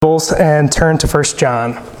Bibles and turn to 1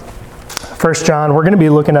 John. 1 John, we're going to be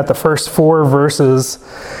looking at the first 4 verses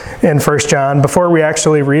in 1 John. Before we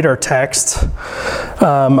actually read our text,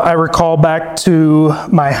 I recall back to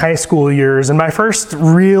my high school years, and my first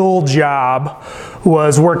real job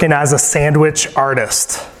was working as a sandwich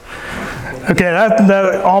artist. Okay,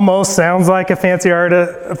 that almost sounds like a fancy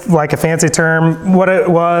term. What it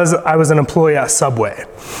was, I was an employee at Subway.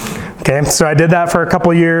 Okay, so I did that for a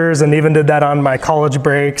couple years and even did that on my college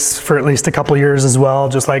breaks for at least a couple years as well,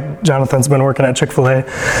 just like Jonathan's been working at Chick-fil-A.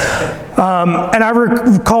 And I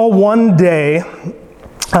recall one day,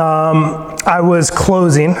 I was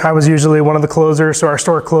closing. I was usually one of the closers, so our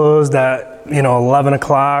store closed at 11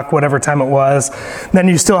 o'clock, whatever time it was. Then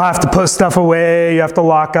you still have to put stuff away, you have to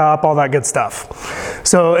lock up, all that good stuff.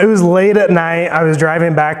 So it was late at night, I was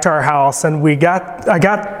driving back to our house, and I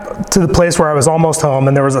got to the place where I was almost home,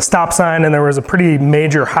 and there was a stop sign, and there was a pretty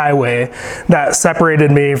major highway that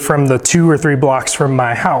separated me from the 2 or 3 blocks from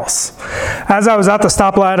my house. As I was at the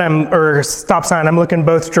stop sign, I'm looking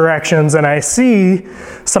both directions, and I see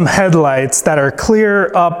some headlights that are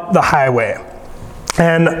clear up the highway.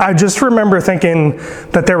 And I just remember thinking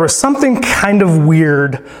that there was something kind of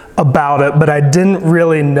weird about it, but I didn't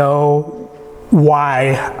really know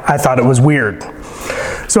why I thought it was weird.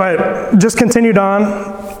 So I just continued on,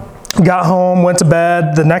 got home, went to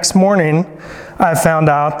bed. The next morning, I found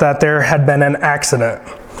out that there had been an accident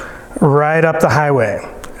right up the highway.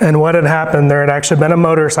 And what had happened, there had actually been a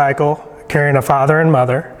motorcycle carrying a father and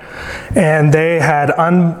mother, and they had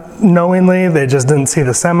unknowingly, they just didn't see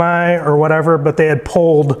the semi or whatever, but they had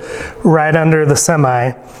pulled right under the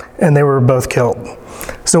semi, and they were both killed.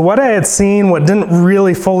 So what I had seen, what didn't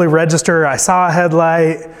really fully register, I saw a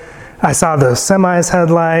headlight, I saw the semi's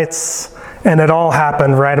headlights, and it all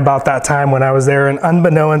happened right about that time when I was there, and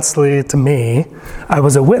unbeknownstly to me, I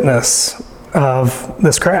was a witness of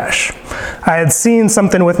this crash. I had seen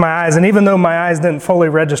something with my eyes, and even though my eyes didn't fully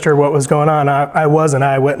register what was going on, I was an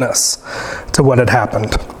eyewitness to what had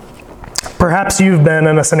happened. Perhaps you've been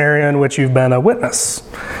in a scenario in which you've been a witness.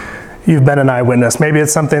 You've been an eyewitness. Maybe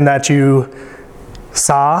it's something that you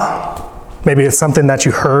saw. Maybe it's something that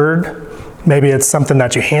you heard. Maybe it's something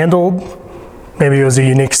that you handled. Maybe it was a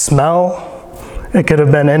unique smell. It could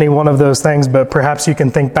have been any one of those things, but perhaps you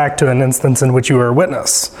can think back to an instance in which you were a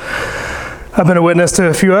witness. I've been a witness to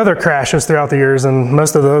a few other crashes throughout the years, and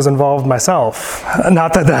most of those involved myself.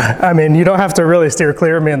 Not that, you don't have to really steer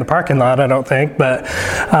clear of me in the parking lot, I don't think, but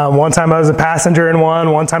one time I was a passenger in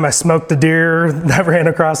one time I smoked a deer that ran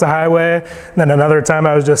across the highway, then another time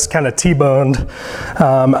I was just kind of T-boned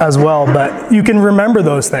as well. But you can remember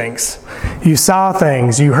those things. You saw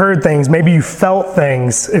things, you heard things, maybe you felt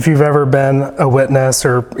things if you've ever been a witness,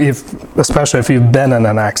 or especially if you've been in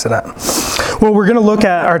an accident. Well, we're going to look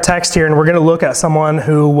at our text here, and we're going to look at someone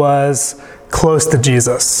who was close to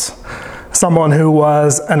Jesus, someone who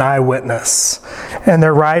was an eyewitness. And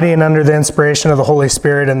they're writing under the inspiration of the Holy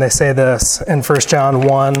Spirit, and they say this in 1 John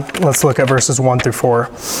 1. Let's look at verses 1 through 4.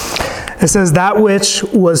 It says, "That which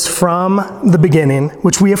was from the beginning,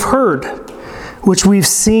 which we have heard, which we've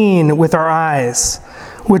seen with our eyes,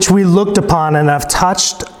 which we looked upon and have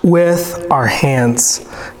touched with our hands,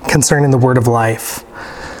 concerning the word of life.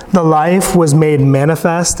 The life was made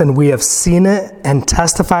manifest, and we have seen it and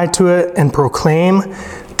testified to it and proclaim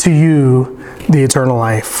to you the eternal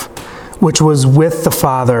life, which was with the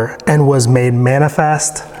Father and was made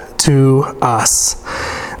manifest to us.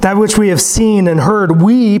 That which we have seen and heard,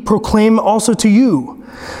 we proclaim also to you,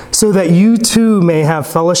 so that you too may have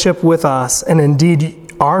fellowship with us. And indeed,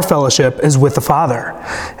 our fellowship is with the Father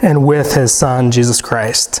and with His Son, Jesus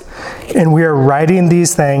Christ. And we are writing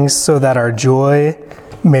these things so that our joy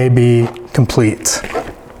may be complete."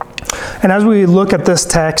 And as we look at this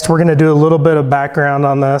text, we're going to do a little bit of background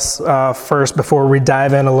on this first before we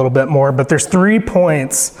dive in a little bit more. But there's 3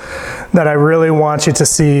 points that I really want you to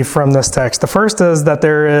see from this text. The first is that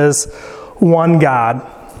there is one God.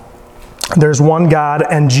 There's one God,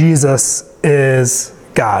 and Jesus is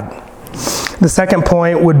God. The second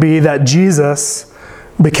point would be that Jesus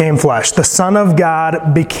became flesh. The Son of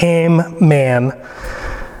God became man.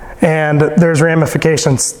 And there's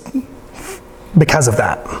ramifications because of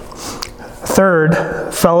that. Third,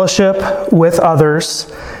 fellowship with others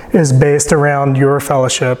is based around your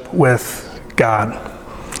fellowship with God.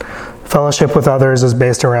 Fellowship with others is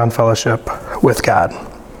based around fellowship with God.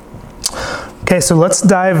 Okay, so let's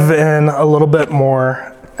dive in a little bit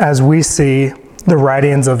more as we see the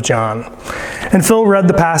writings of John. And Phil read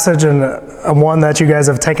the passage, and one that you guys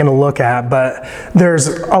have taken a look at, but there's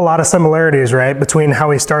a lot of similarities, right, between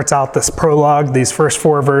how he starts out this prologue, these first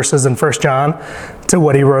 4 verses in 1 John, to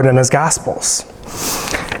what he wrote in his Gospels.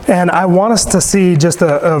 And I want us to see just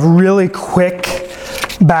a really quick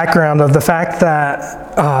background of the fact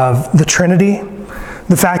that the Trinity,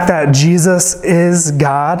 the fact that Jesus is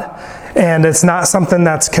God, and it's not something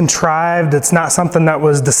that's contrived. It's not something that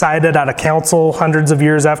was decided at a council hundreds of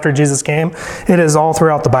years after Jesus came. It is all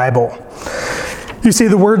throughout the Bible. You see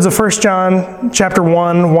the words of 1 John chapter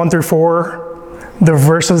 1, 1 through 4, the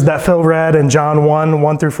verses that Phil read in John 1,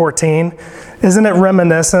 1 through 14. Isn't it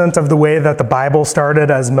reminiscent of the way that the Bible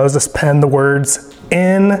started as Moses penned the words,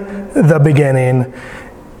 "In the beginning,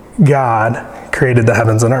 God created the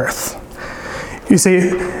heavens and earth"? You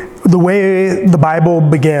see, the way the Bible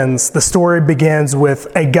begins, the story begins with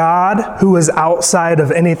a God who is outside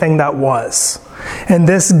of anything that was. And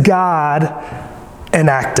this God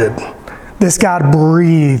enacted. This God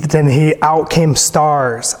breathed, and out came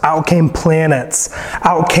stars, out came planets,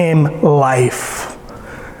 out came life.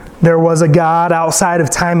 There was a God outside of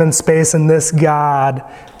time and space, and this God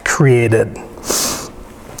created.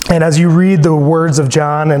 And as you read the words of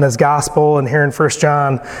John and his gospel and here in 1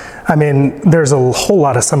 John, I mean, there's a whole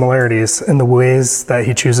lot of similarities in the ways that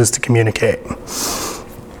he chooses to communicate.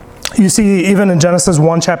 You see, even in Genesis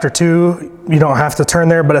 1, chapter 2, you don't have to turn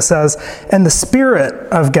there, but it says, "And the Spirit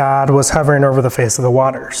of God was hovering over the face of the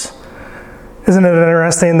waters." Isn't it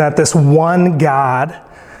interesting that this one God,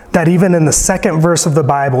 that even in the second verse of the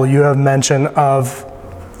Bible, you have mention of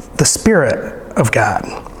the Spirit of God?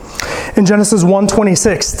 In Genesis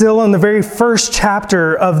 1:26, still in the very first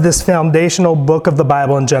chapter of this foundational book of the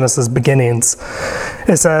Bible in Genesis beginnings,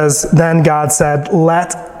 it says, "Then God said,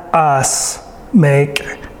 'Let us make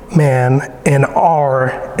man in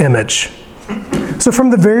our image.'" So from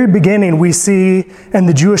the very beginning, we see in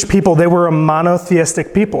the Jewish people, they were a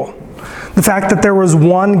monotheistic people. The fact that there was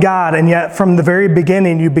one God, and yet from the very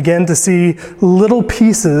beginning, you begin to see little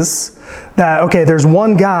pieces that, okay, there's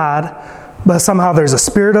one God, but somehow there's a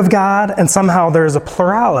Spirit of God, and somehow there's a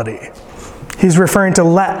plurality. He's referring to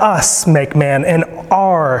 "let us make man in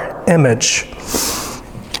our image."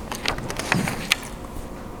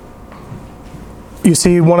 You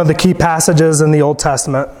see, one of the key passages in the Old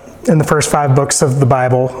Testament, in the first 5 books of the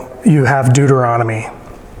Bible, you have Deuteronomy.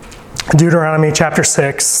 Deuteronomy chapter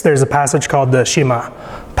 6, there's a passage called the Shema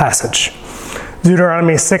passage.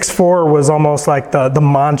 Deuteronomy 6:4 was almost like the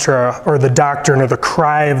mantra or the doctrine or the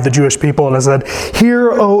cry of the Jewish people. And it said,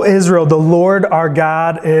 "Hear, O Israel, the Lord our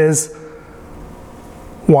God is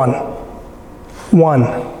one." One.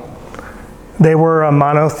 They were a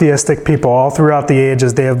monotheistic people. All throughout the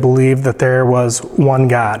ages, they have believed that there was one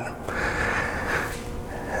God.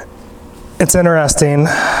 It's interesting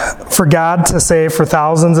for God to say for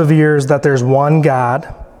thousands of years that there's one God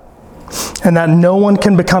and that no one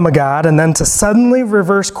can become a God, and then to suddenly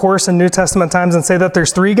reverse course in New Testament times and say that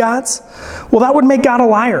there's 3 gods? Well, that would make God a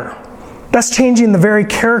liar. That's changing the very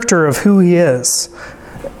character of who he is,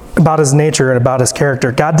 about his nature and about his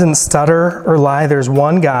character. God didn't stutter or lie. There's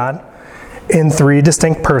one God in 3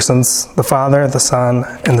 distinct persons, the Father, the Son,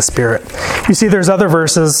 and the Spirit. You see, there's other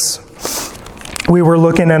verses. We were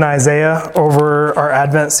looking in Isaiah over our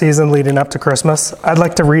Advent season leading up to Christmas. I'd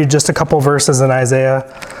like to read just a couple verses in Isaiah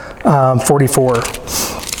 44.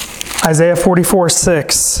 Isaiah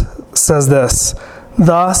 44:6 says this,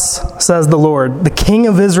 "Thus says the Lord, the King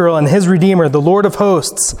of Israel and his Redeemer, the Lord of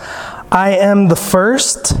hosts, I am the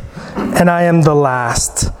first and I am the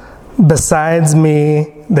last. Besides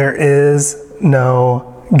me, there is no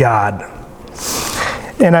God."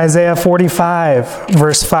 In Isaiah 45,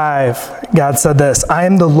 verse 5, God said this, "I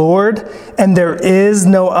am the Lord, and there is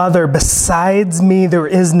no other. Besides me, there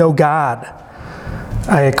is no God.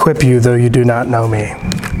 I equip you, though you do not know me."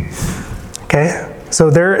 Okay? So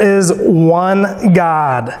there is one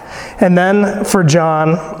God. And then for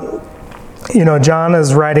John, John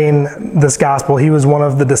is writing this gospel. He was one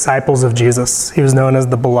of the disciples of Jesus. He was known as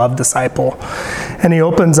the beloved disciple. And he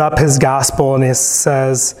opens up his gospel and he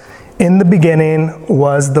says, "In the beginning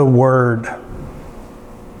was the Word."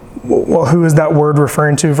 Well, who is that Word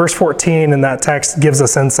referring to? Verse 14 in that text gives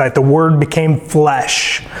us insight. The Word became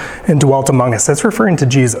flesh and dwelt among us. That's referring to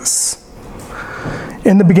Jesus.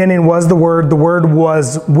 In the beginning was the Word. The Word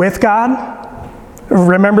was with God.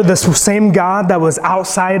 Remember this same God that was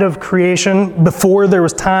outside of creation, before there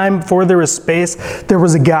was time, before there was space, there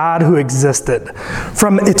was a God who existed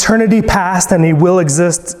from eternity past, and he will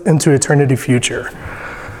exist into eternity future.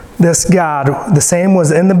 This God, the same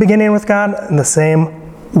was in the beginning with God, and the same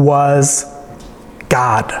was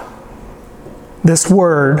God. This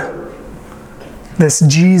Word, this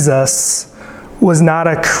Jesus, was not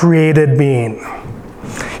a created being.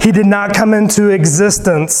 He did not come into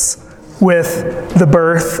existence with the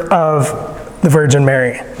birth of the Virgin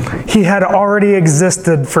Mary. He had already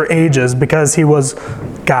existed for ages because he was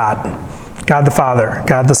God. God the Father,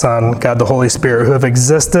 God the Son, God the Holy Spirit, who have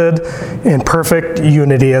existed in perfect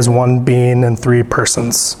unity as one being in three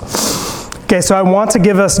persons. Okay, so I want to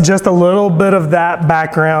give us just a little bit of that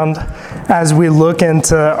background as we look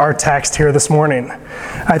into our text here this morning.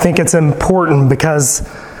 I think it's important because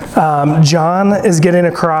John is getting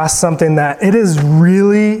across something that it is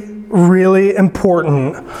really, really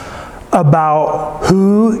important about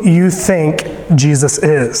who you think Jesus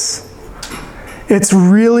is. It's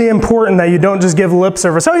really important that you don't just give lip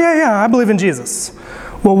service. Oh, yeah, I believe in Jesus.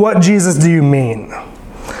 Well, what Jesus do you mean?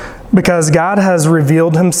 Because God has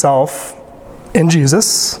revealed himself in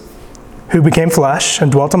Jesus, who became flesh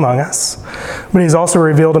and dwelt among us. But he's also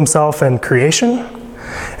revealed himself in creation,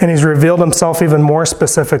 and he's revealed himself even more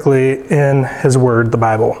specifically in his word, the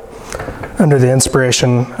Bible, under the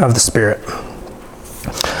inspiration of the Spirit.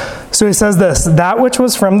 So he says this, that which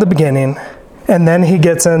was from the beginning, and then he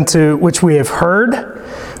gets into which we have heard,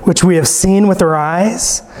 which we have seen with our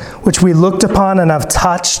eyes, which we looked upon and have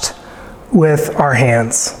touched with our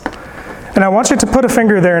hands. And I want you to put a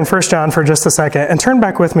finger there in 1 John for just a second and turn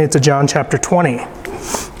back with me to John chapter 20.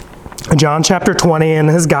 John chapter 20 in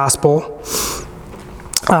his gospel.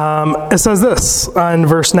 It says this in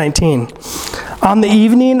verse 19. On the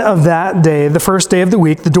evening of that day, the first day of the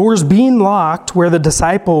week, the doors being locked where the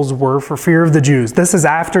disciples were for fear of the Jews. This is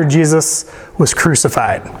after Jesus was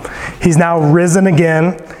crucified. He's now risen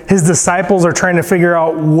again. His disciples are trying to figure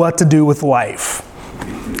out what to do with life.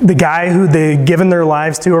 The guy who they've given their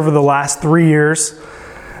lives to over the last 3 years,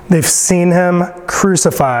 they've seen him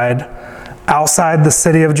crucified outside the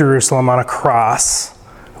city of Jerusalem on a cross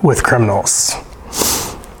with criminals.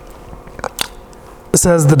 It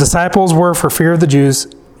says, the disciples were for fear of the Jews.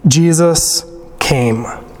 Jesus came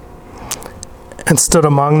and stood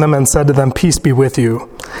among them and said to them, peace be with you.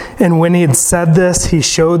 And when he had said this, he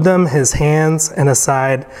showed them his hands and his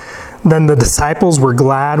side. Then the disciples were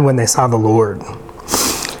glad when they saw the Lord.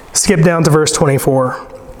 Skip down to verse 24.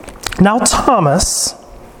 Now Thomas,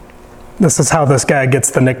 this is how this guy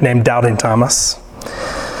gets the nickname Doubting Thomas,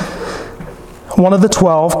 one of the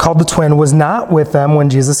 12, called the twin, was not with them when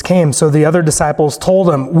Jesus came. So the other disciples told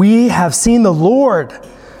him, we have seen the Lord.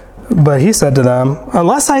 But he said to them,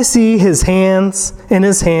 unless I see his hands,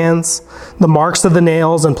 the marks of the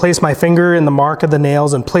nails, and place my finger in the mark of the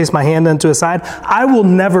nails, and place my hand into his side, I will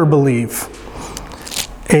never believe.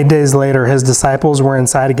 8 days later, his disciples were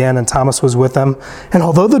inside again, and Thomas was with them. And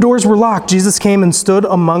although the doors were locked, Jesus came and stood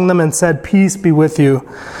among them and said, peace be with you.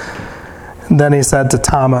 And then he said to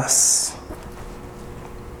Thomas,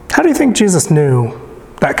 how do you think Jesus knew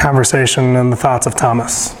that conversation and the thoughts of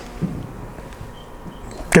Thomas?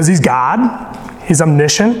 Because he's God. He's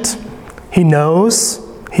omniscient. He knows.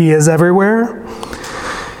 He is everywhere.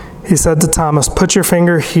 He said to Thomas, put your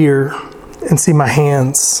finger here and see my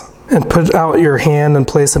hands, and put out your hand and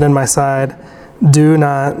place it in my side. Do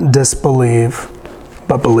not disbelieve,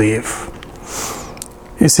 but believe.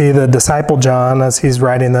 You see, the disciple John, as he's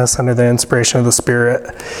writing this under the inspiration of the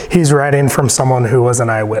Spirit, he's writing from someone who was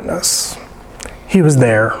an eyewitness. He was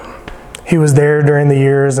there. He was there during the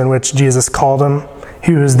years in which Jesus called him.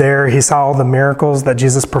 He was there. He saw all the miracles that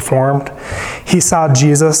Jesus performed. He saw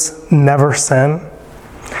Jesus never sin.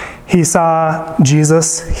 He saw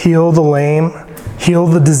Jesus heal the lame, heal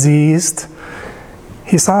the diseased.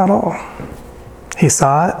 He saw it all. He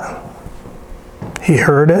saw it. He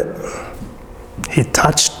heard it. He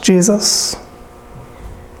touched Jesus.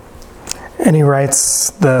 And he writes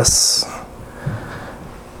this.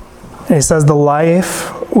 And he says, the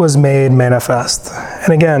life was made manifest.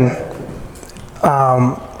 And again,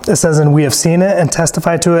 it says, and we have seen it and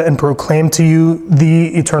testified to it and proclaimed to you the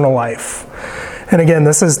eternal life. And again,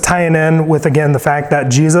 this is tying in with, again, the fact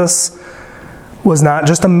that Jesus was not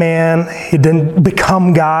just a man. He didn't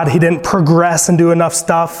become God. He didn't progress and do enough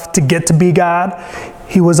stuff to get to be God.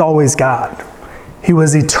 He was always God. He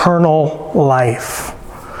was eternal life.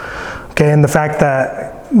 Okay, and the fact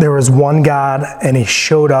that there was one God and he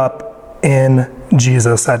showed up in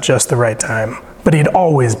Jesus at just the right time. But he'd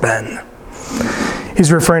always been.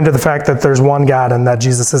 He's referring to the fact that there's one God and that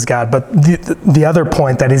Jesus is God. But the other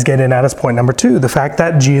point that he's getting at is point number 2, the fact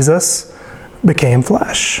that Jesus became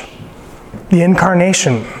flesh. The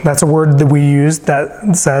incarnation, that's a word that we use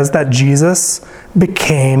that says that Jesus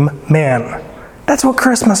became man. That's what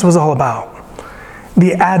Christmas was all about.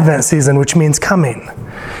 The Advent season, which means coming.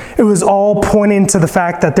 It was all pointing to the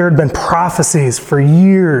fact that there had been prophecies for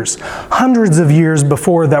years, hundreds of years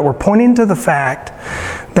before, that were pointing to the fact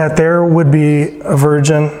that there would be a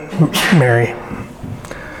Virgin Mary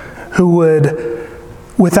who would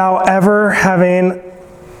without ever having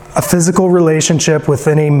a physical relationship with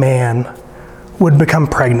any man, would become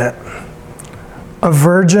pregnant. A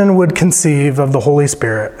virgin would conceive of the Holy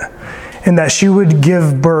Spirit, and that she would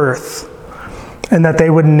give birth, and that they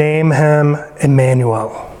would name him Emmanuel,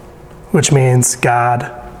 which means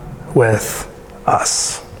God with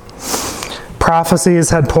us. Prophecies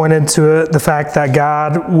had pointed to it, the fact that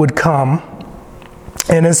God would come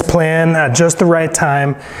in his plan at just the right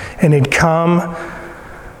time, and he'd come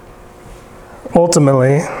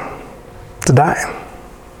ultimately to die.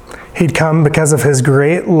 He'd come because of his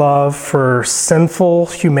great love for sinful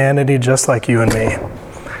humanity just like you and me.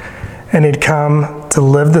 And he'd come to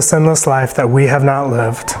live the sinless life that we have not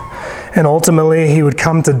lived. And ultimately, he would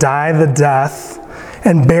come to die the death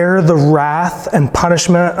and bear the wrath and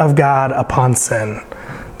punishment of God upon sin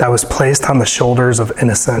that was placed on the shoulders of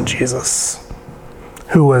innocent Jesus,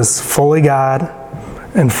 who was fully God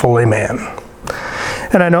and fully man.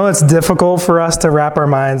 And I know it's difficult for us to wrap our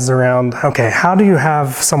minds around, okay, how do you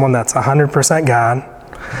have someone that's 100% God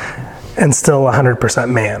and still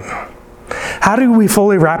 100% man? How do we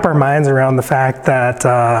fully wrap our minds around the fact that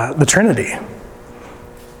the Trinity?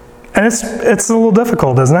 And it's a little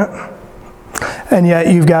difficult, isn't it? And yet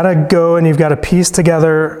you've got to go and you've got to piece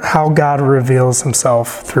together how God reveals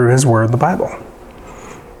himself through his word, the Bible.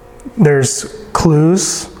 There's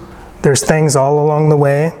clues, there's things all along the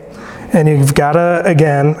way, and you've got to,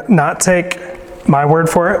 again, not take my word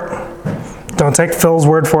for it. Don't take Phil's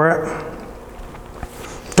word for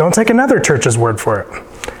it. Don't take another church's word for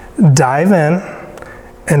it. Dive in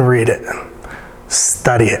and read it.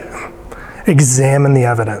 Study it. Examine the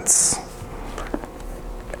evidence.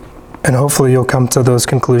 And hopefully you'll come to those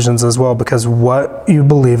conclusions as well, because what you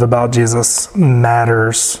believe about Jesus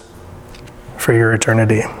matters for your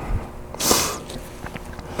eternity.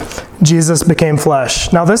 Jesus became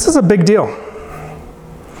flesh. Now this is a big deal.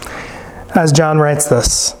 As John writes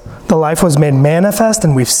this, the life was made manifest,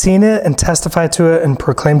 and we've seen it and testified to it and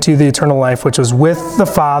proclaimed to you the eternal life, which was with the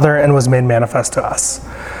Father and was made manifest to us.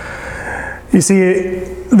 You see,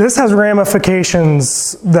 this has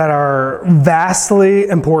ramifications that are vastly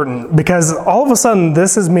important, because all of a sudden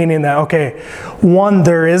this is meaning that, okay, one,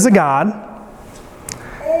 there is a God.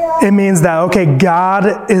 It means that, okay,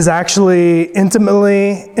 God is actually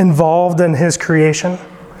intimately involved in his creation.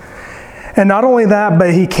 And not only that,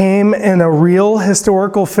 but he came in a real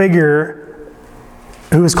historical figure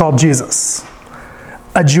who is called Jesus,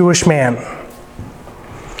 a Jewish man.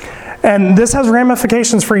 And this has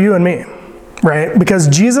ramifications for you and me, right? Because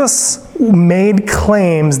Jesus made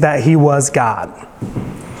claims that he was God.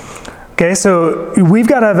 Okay, so we've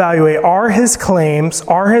got to evaluate, are his claims,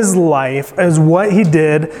 are his life, is what he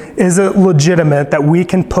did, is it legitimate that we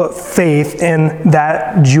can put faith in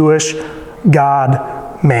that Jewish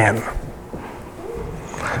God man?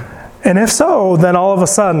 And if so, then all of a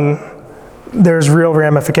sudden, there's real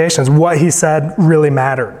ramifications. What he said really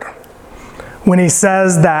mattered. When he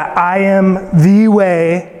says that I am the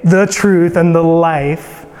way, the truth, and the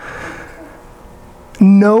life,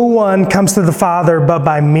 no one comes to the Father but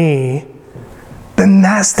by me, then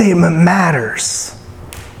that statement matters.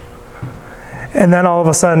 And then all of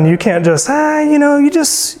a sudden, you can't just,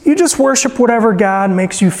 you just worship whatever God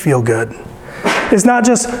makes you feel good. It's not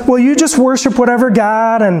just, well, you just worship whatever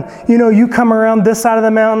God, and, you come around this side of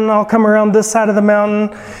the mountain, I'll come around this side of the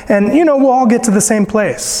mountain, and, we'll all get to the same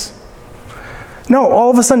place. No,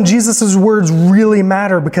 all of a sudden, Jesus' words really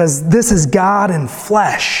matter, because this is God in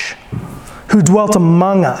flesh who dwelt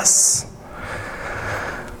among us.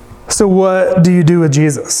 So what do you do with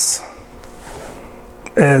Jesus?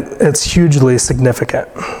 It's hugely significant.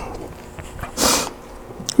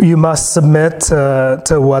 You must submit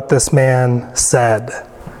to what this man said,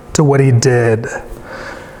 to what he did.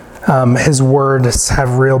 His words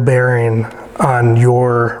have real bearing on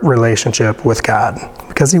your relationship with God,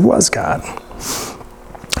 because he was God.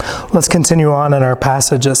 Let's continue on in our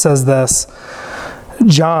passage. It says this.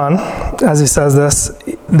 John, as he says this,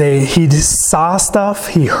 he saw stuff,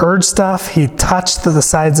 he heard stuff, he touched the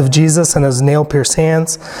sides of Jesus in his nail-pierced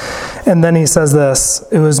hands. And then he says this,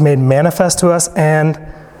 it was made manifest to us, and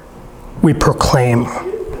we proclaim.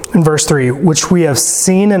 In verse 3, which we have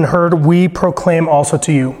seen and heard, we proclaim also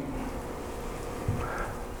to you.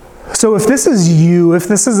 So if this is you, if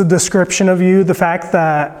this is a description of you, the fact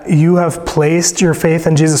that you have placed your faith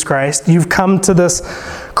in Jesus Christ, you've come to this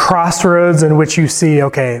crossroads in which you see,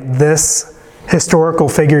 okay, this historical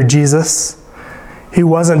figure, Jesus, he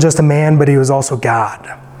wasn't just a man, but he was also God.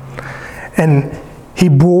 And he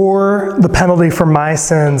bore the penalty for my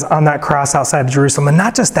sins on that cross outside of Jerusalem. And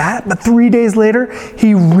not just that, but 3 days later,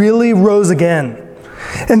 he really rose again.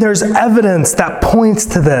 And there's evidence that points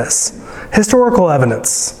to this. Historical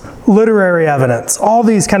evidence, literary evidence, all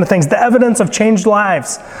these kind of things. The evidence of changed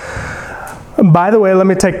lives. By the way, let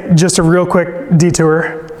me take just a real quick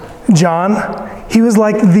detour. John, he was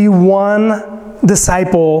like the one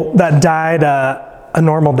disciple that died a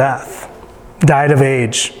normal death, died of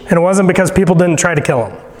age. And it wasn't because people didn't try to kill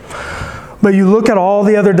him. But you look at all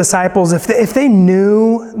the other disciples, if they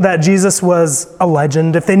knew that Jesus was a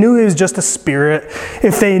legend, if they knew he was just a spirit,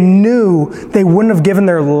 if they knew, they wouldn't have given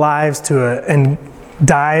their lives to it and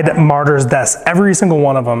died martyrs' deaths, every single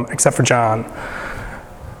one of them, except for John,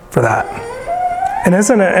 for that. And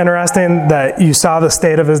isn't it interesting that you saw the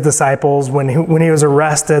state of his disciples when he was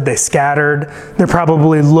arrested? They scattered. They're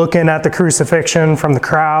probably looking at the crucifixion from the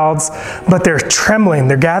crowds, but they're trembling.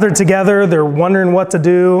 They're gathered together. They're wondering what to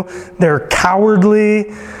do. They're cowardly.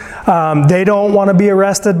 They don't want to be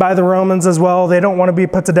arrested by the Romans as well. They don't want to be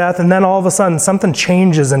put to death. And then all of a sudden, something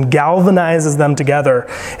changes and galvanizes them together.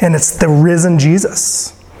 And it's the risen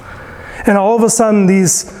Jesus. And all of a sudden,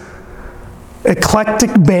 these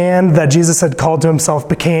eclectic band that Jesus had called to himself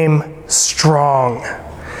became strong.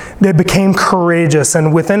 They became courageous,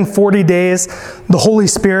 and within 40 days, the Holy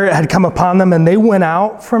Spirit had come upon them, and they went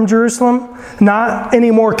out from Jerusalem, not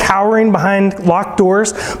anymore cowering behind locked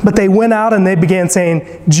doors, but they went out and they began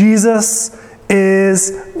saying, Jesus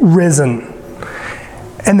is risen.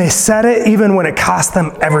 And they said it even when it cost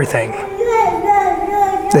them everything.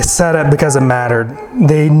 They said it because it mattered.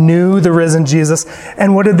 They knew the risen Jesus.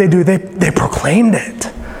 And what did they do? They proclaimed it.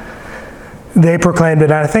 They proclaimed it.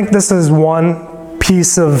 And I think this is one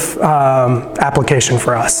piece of application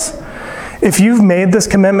for us. If you've made this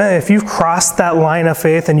commitment, if you've crossed that line of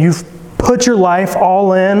faith and you've put your life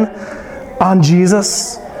all in on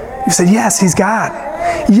Jesus, you said, yes, he's God.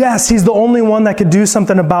 Yes, he's the only one that could do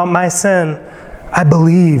something about my sin. I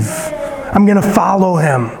believe. I'm going to follow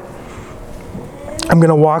him. I'm going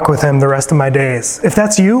to walk with him the rest of my days. If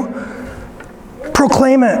that's you,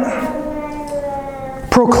 proclaim it.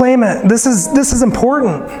 Proclaim it. This is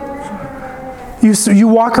important. You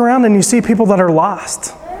walk around and you see people that are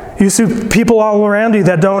lost. You see people all around you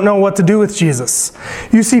that don't know what to do with Jesus.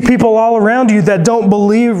 You see people all around you that don't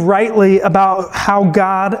believe rightly about how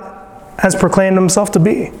God has proclaimed himself to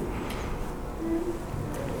be.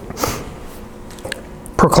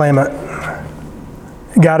 Proclaim it.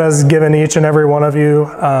 God has given each and every one of you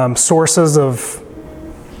sources of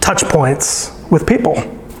touch points with people.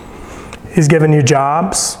 He's given you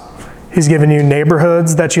jobs. He's given you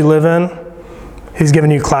neighborhoods that you live in. He's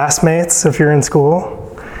given you classmates if you're in school.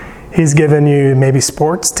 He's given you maybe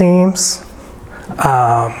sports teams,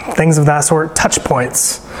 things of that sort, touch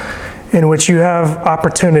points in which you have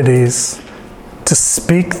opportunities to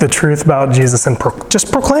speak the truth about Jesus and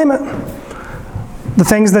just proclaim it. The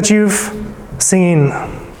things that you've seen,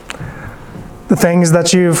 the things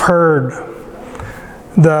that you've heard,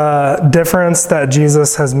 the difference that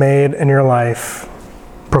Jesus has made in your life,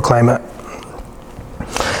 proclaim it.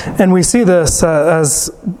 And we see this as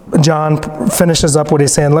John finishes up what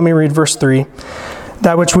he's saying. Let me read verse 3.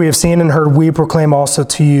 That which we have seen and heard we proclaim also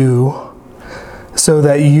to you, so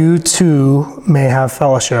that you too may have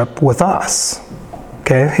fellowship with us.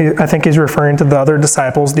 Okay, I think he's referring to the other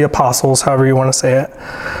disciples, the apostles, however you want to say it.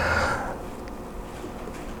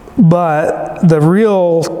 But the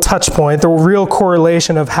real touch point, the real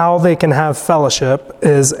correlation of how they can have fellowship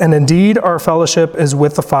is, and indeed our fellowship is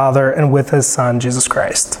with the Father and with his Son, Jesus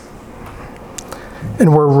Christ.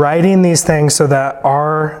 And we're writing these things so that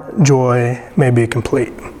our joy may be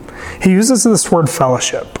complete. He uses this word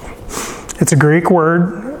fellowship. It's a Greek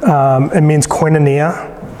word. It means koinonia.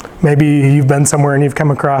 Maybe you've been somewhere and you've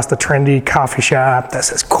come across a trendy coffee shop that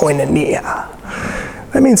says koinonia.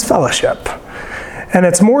 That means fellowship. And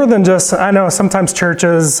it's more than just, I know sometimes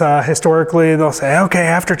churches, historically, they'll say, okay,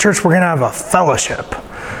 after church, we're going to have a fellowship.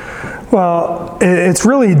 Well, it's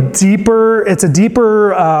really deeper. It's a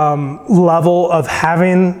deeper level of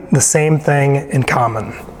having the same thing in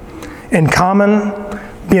common. In common,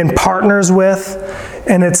 being partners with,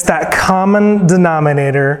 and it's that common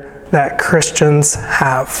denominator that Christians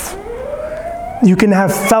have. You can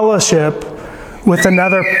have fellowship with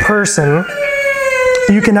another person.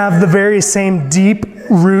 You can have the very same deep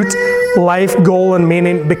root life goal and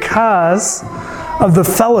meaning because of the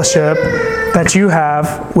fellowship that you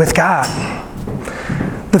have with God.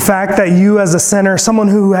 The fact that you as a sinner, someone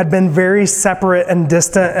who had been very separate and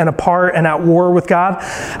distant and apart and at war with God,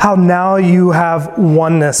 how now you have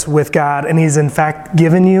oneness with God and he's in fact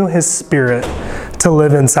given you his Spirit to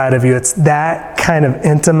live inside of you. It's that kind of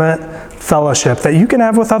intimate fellowship that you can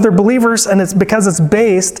have with other believers, and it's because it's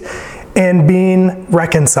based in being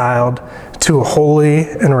reconciled to a holy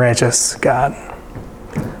and righteous God.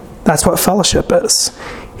 That's what fellowship is.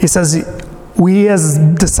 He says, we as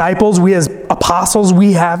disciples, we as apostles,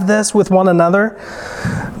 we have this with one another,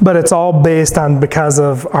 but it's all based on because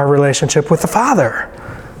of our relationship with the Father,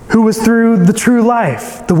 who was through the true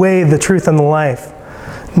life, the way, the truth, and the life.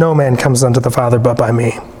 No man comes unto the Father but by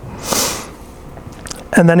me.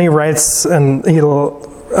 And then he writes, and he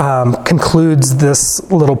concludes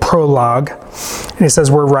this little prologue. And he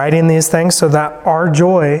says, we're writing these things so that our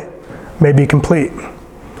joy may be complete.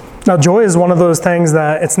 Now, joy is one of those things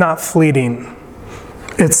that it's not fleeting.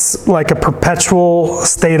 It's like a perpetual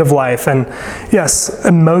state of life. And yes,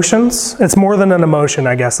 emotions, it's more than an emotion,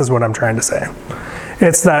 I guess, is what I'm trying to say.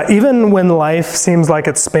 It's that even when life seems like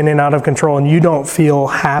it's spinning out of control and you don't feel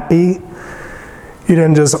happy, you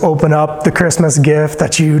didn't just open up the Christmas gift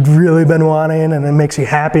that you'd really been wanting and it makes you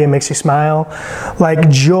happy, it makes you smile. Like,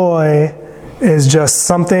 joy is just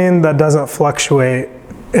something that doesn't fluctuate.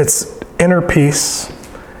 It's inner peace.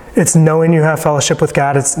 It's knowing you have fellowship with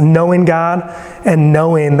God. It's knowing God and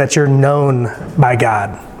knowing that you're known by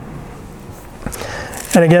God.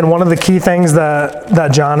 And again, one of the key things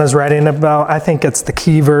that John is writing about, I think it's the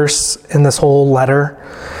key verse in this whole letter.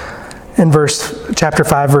 In chapter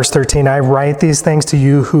 5, verse 13, I write these things to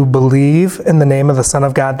you who believe in the name of the Son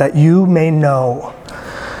of God, that you may know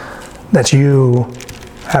that you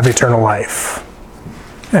have eternal life.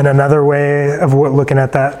 And another way of looking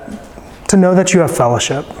at that, to know that you have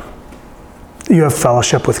fellowship. You have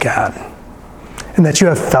fellowship with God. And that you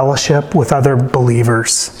have fellowship with other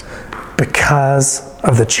believers because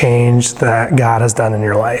of the change that God has done in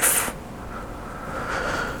your life.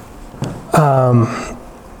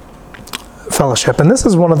 Fellowship. And this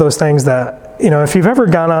is one of those things that, if you've ever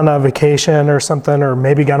gone on a vacation or something, or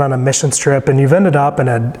maybe gone on a missions trip and you've ended up in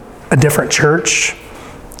a different church,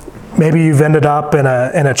 maybe you've ended up in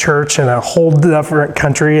a church in a whole different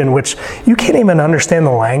country in which you can't even understand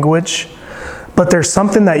the language, but there's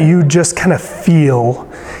something that you just kind of feel,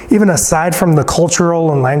 even aside from the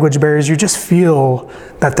cultural and language barriers, you just feel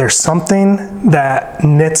that there's something that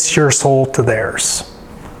knits your soul to theirs.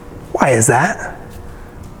 Why is that?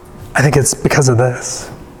 I think it's because of this.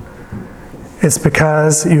 It's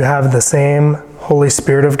because you have the same Holy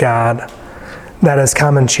Spirit of God that has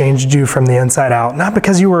come and changed you from the inside out. Not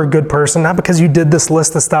because you were a good person, not because you did this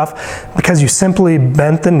list of stuff, because you simply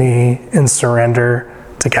bent the knee in surrender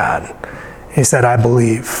to God. He said, I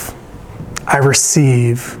believe. I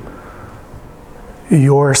receive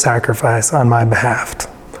your sacrifice on my behalf.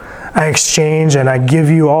 I exchange and I give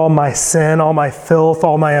you all my sin, all my filth,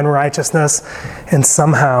 all my unrighteousness, and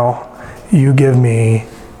somehow you give me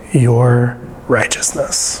your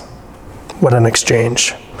righteousness. What an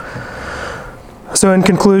exchange. So in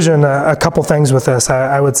conclusion, a couple things with this.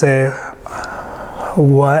 I would say,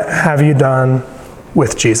 what have you done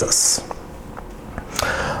with Jesus?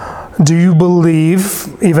 Do you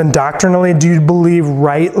believe, even doctrinally, do you believe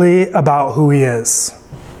rightly about who he is?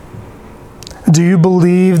 Do you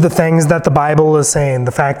believe the things that the Bible is saying?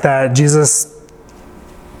 The fact that Jesus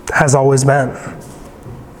has always been.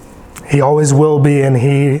 He always will be, and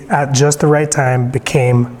he, at just the right time,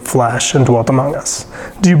 became flesh and dwelt among us.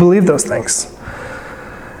 Do you believe those things?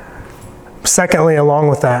 Secondly, along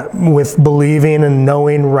with that, with believing and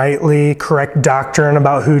knowing rightly correct doctrine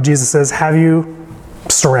about who Jesus is, have you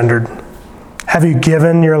surrendered? Have you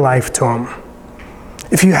given your life to him?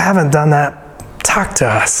 If you haven't done that, talk to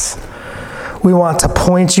us. We want to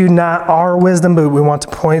point you, not our wisdom, but we want to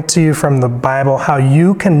point to you from the Bible how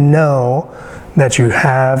you can know that you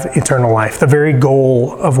have eternal life. The very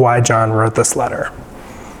goal of why John wrote this letter.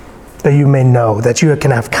 That you may know, that you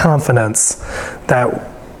can have confidence that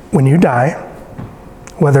when you die,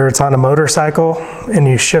 whether it's on a motorcycle and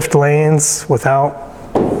you shift lanes without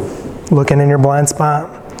looking in your blind spot,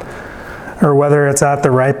 or whether it's at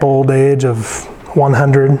the ripe old age of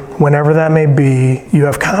 100, whenever that may be, you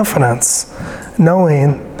have confidence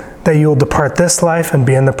knowing that you will depart this life and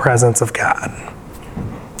be in the presence of God.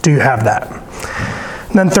 Do you have that?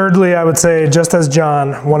 And then thirdly, I would say, just as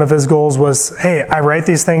John, one of his goals was, hey, I write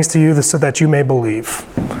these things to you so that you may believe.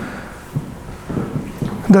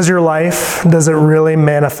 Does your life, does it really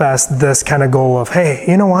manifest this kind of goal of, hey,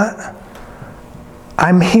 you know what?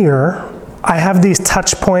 I'm here. I have these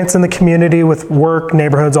touch points in the community with work,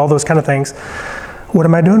 neighborhoods, all those kind of things. What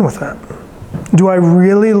am I doing with that? Do I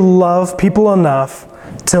really love people enough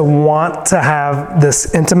to want to have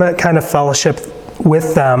this intimate kind of fellowship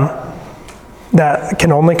with them that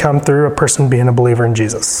can only come through a person being a believer in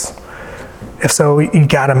Jesus? If so, you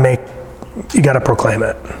gotta proclaim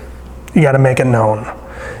it. You gotta make it known.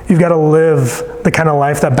 You've got to live the kind of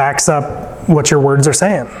life that backs up what your words are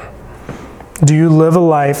saying. Do you live a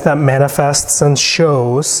life that manifests and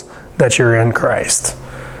shows that you're in Christ?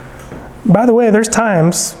 By the way, there's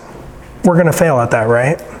times we're going to fail at that,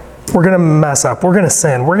 right? We're going to mess up. We're going to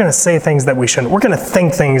sin. We're going to say things that we shouldn't. We're going to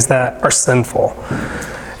think things that are sinful.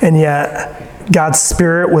 And yet, God's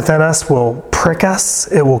Spirit within us will prick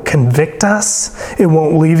us. It will convict us. It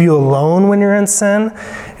won't leave you alone when you're in sin.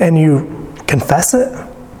 And you confess it,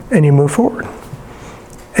 and you move forward.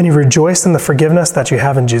 And you rejoice in the forgiveness that you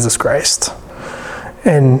have in Jesus Christ.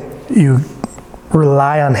 And you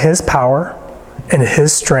rely on His power and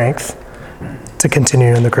His strength to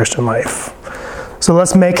continue in the Christian life. So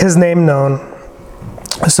let's make His name known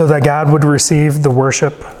so that God would receive the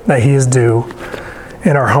worship that He is due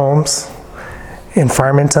in our homes, in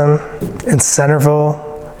Farmington, in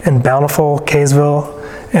Centerville, in Bountiful, Kaysville,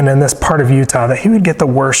 and in this part of Utah, that He would get the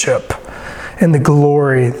worship and the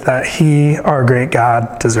glory that He, our great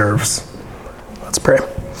God, deserves. Let's pray.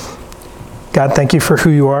 God, thank You for who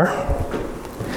You are.